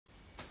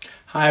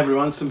Hi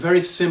everyone, some very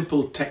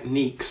simple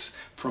techniques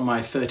from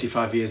my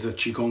 35 years of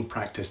Qigong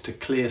practice to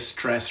clear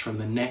stress from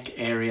the neck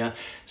area,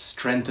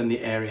 strengthen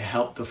the area,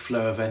 help the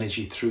flow of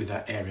energy through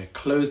that area.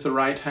 Close the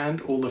right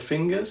hand, all the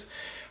fingers,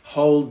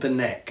 hold the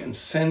neck and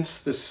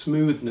sense the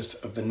smoothness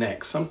of the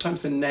neck.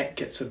 Sometimes the neck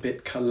gets a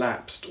bit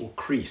collapsed or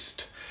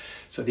creased.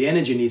 So the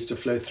energy needs to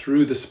flow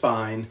through the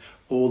spine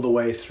all the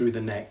way through the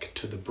neck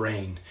to the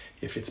brain.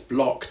 If it's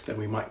blocked, then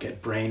we might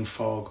get brain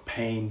fog,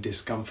 pain,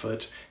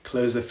 discomfort.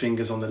 Close the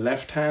fingers on the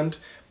left hand,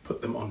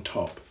 put them on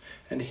top.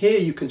 And here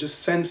you can just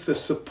sense the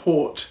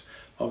support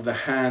of the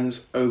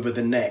hands over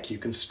the neck. You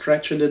can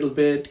stretch a little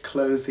bit,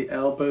 close the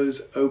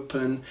elbows,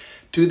 open.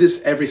 Do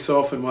this every so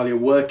often while you're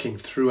working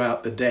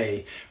throughout the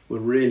day. Will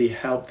really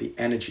help the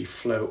energy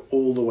flow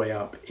all the way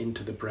up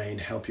into the brain,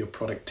 help your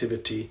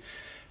productivity.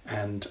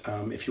 And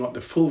if you want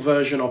the full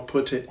version, I'll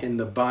put it in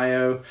the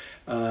bio.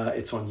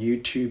 It's on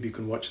YouTube. You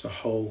can watch the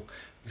whole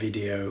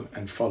video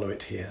and follow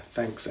it here.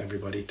 Thanks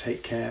everybody.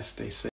 Take care. Stay safe.